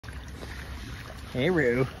Hey,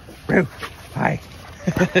 Roux. Roux. Hi.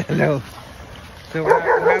 Hello. So we're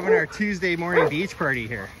having our Tuesday morning beach party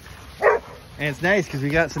here. And it's nice because we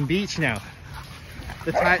got some beach now.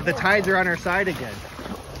 The tides are on our side again.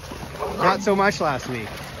 Not so much last week.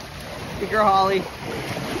 Good girl, Holly.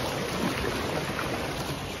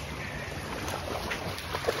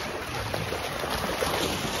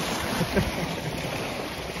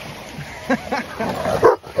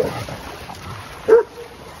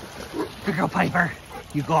 Good girl, Piper.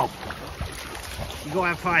 You go. You go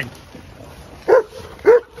have fun.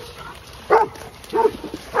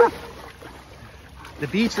 The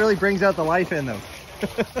beach really brings out the life in them.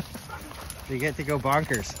 They get to go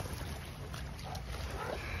bonkers.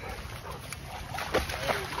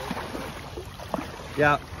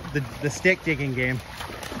 Yeah, the stick digging game.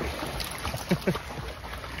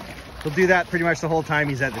 He'll do that pretty much the whole time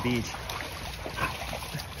he's at the beach.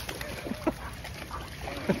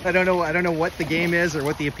 I don't know what the game is or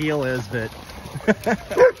what the appeal is, but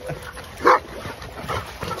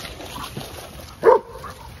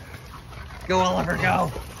go, Oliver, go.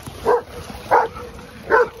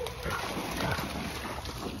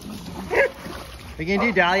 What are you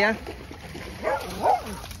gonna do, Dalia?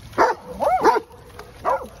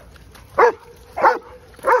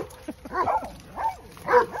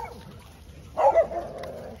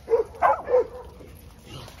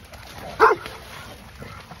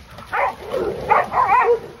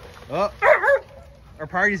 Oh, our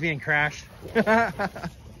party's being crashed.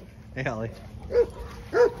 Hey, Holly.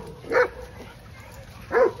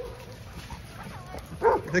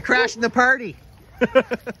 They're crashing the party.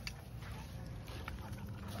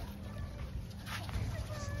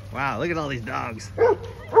 Wow, look at all these dogs.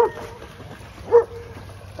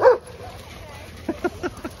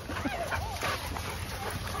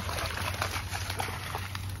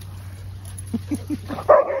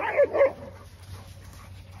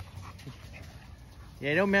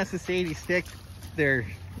 Yeah, don't mess with Sadie's stick there.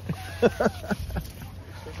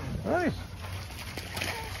 Hi.